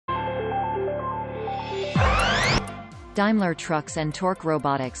Daimler Trucks and Torc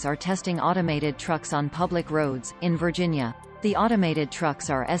Robotics are testing automated trucks on public roads, in Virginia. The automated trucks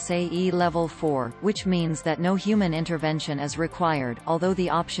are SAE Level 4, which means that no human intervention is required, although the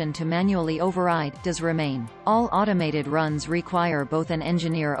option to manually override does remain. All automated runs require both an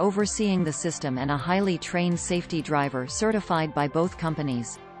engineer overseeing the system and a highly trained safety driver certified by both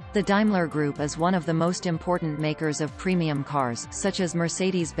companies. The Daimler Group is one of the most important makers of premium cars, such as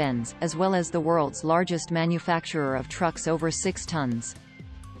Mercedes-Benz, as well as the world's largest manufacturer of trucks over 6 tons.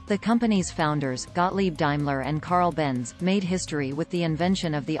 The company's founders, Gottlieb Daimler and Karl Benz, made history with the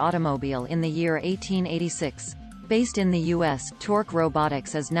invention of the automobile in the year 1886. Based in the U.S., Torc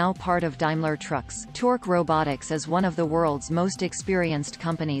Robotics is now part of Daimler Trucks. Torc Robotics is one of the world's most experienced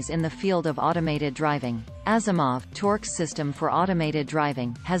companies in the field of automated driving. Asimov, Torc's system for automated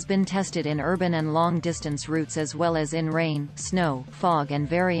driving, has been tested in urban and long-distance routes as well as in rain, snow, fog and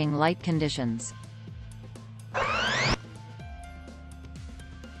varying light conditions.